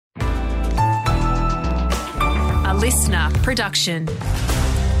listener production.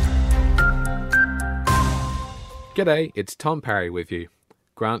 G'day, it's Tom Parry with you.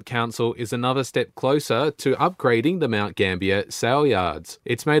 Grant Council is another step closer to upgrading the Mount Gambier Saleyards.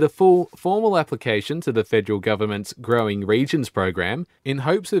 It's made a full formal application to the federal government's Growing Regions program in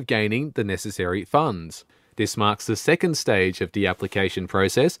hopes of gaining the necessary funds. This marks the second stage of the application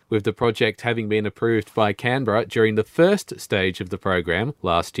process, with the project having been approved by Canberra during the first stage of the program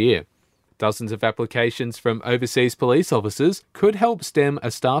last year. Dozens of applications from overseas police officers could help stem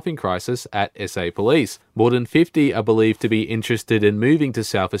a staffing crisis at SA Police. More than 50 are believed to be interested in moving to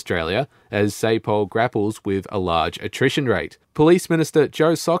South Australia as SAPOL grapples with a large attrition rate. Police Minister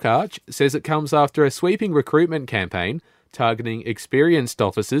Joe Sockarch says it comes after a sweeping recruitment campaign targeting experienced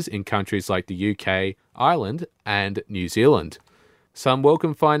officers in countries like the UK, Ireland and New Zealand. Some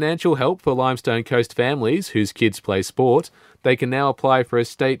welcome financial help for Limestone Coast families whose kids play sport. They can now apply for a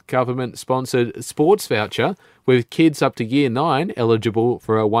state government-sponsored sports voucher, with kids up to Year 9 eligible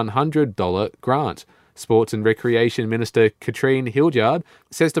for a $100 grant. Sports and Recreation Minister Katrine Hildyard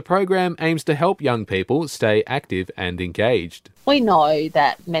says the program aims to help young people stay active and engaged. We know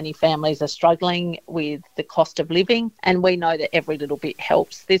that many families are struggling with the cost of living, and we know that every little bit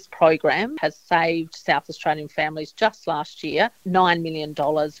helps. This program has saved South Australian families just last year $9 million.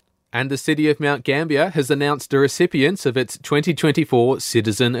 And the City of Mount Gambier has announced the recipients of its 2024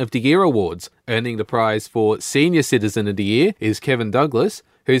 Citizen of the Year Awards. Earning the prize for Senior Citizen of the Year is Kevin Douglas,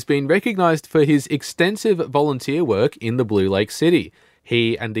 who's been recognised for his extensive volunteer work in the Blue Lake City.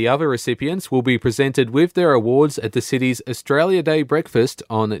 He and the other recipients will be presented with their awards at the city's Australia Day breakfast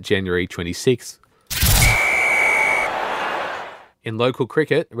on January 26th. In local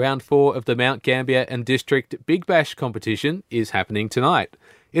cricket, round 4 of the Mount Gambier and District Big Bash competition is happening tonight.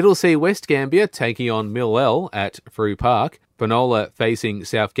 It'll see West Gambier taking on Millwell at Frew Park, Benola facing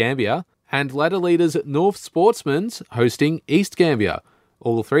South Gambier, and ladder leaders North Sportsman's hosting East Gambier.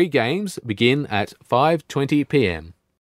 All 3 games begin at 5:20 p.m.